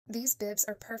These bibs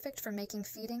are perfect for making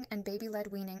feeding and baby-led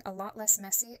weaning a lot less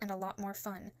messy and a lot more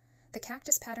fun. The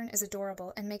cactus pattern is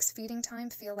adorable and makes feeding time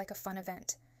feel like a fun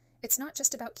event. It's not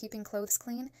just about keeping clothes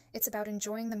clean, it's about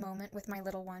enjoying the moment with my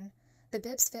little one. The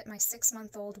bibs fit my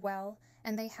 6-month-old well,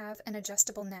 and they have an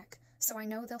adjustable neck, so I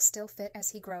know they'll still fit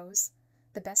as he grows.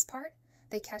 The best part?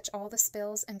 They catch all the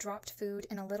spills and dropped food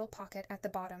in a little pocket at the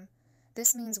bottom.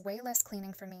 This means way less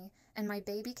cleaning for me, and my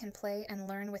baby can play and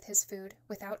learn with his food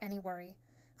without any worry.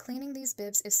 Cleaning these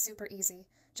bibs is super easy.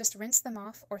 Just rinse them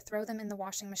off or throw them in the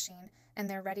washing machine, and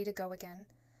they're ready to go again.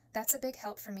 That's a big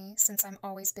help for me since I'm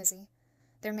always busy.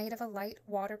 They're made of a light,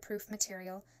 waterproof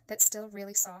material that's still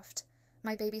really soft.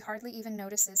 My baby hardly even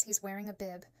notices he's wearing a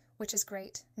bib, which is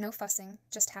great. No fussing,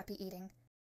 just happy eating.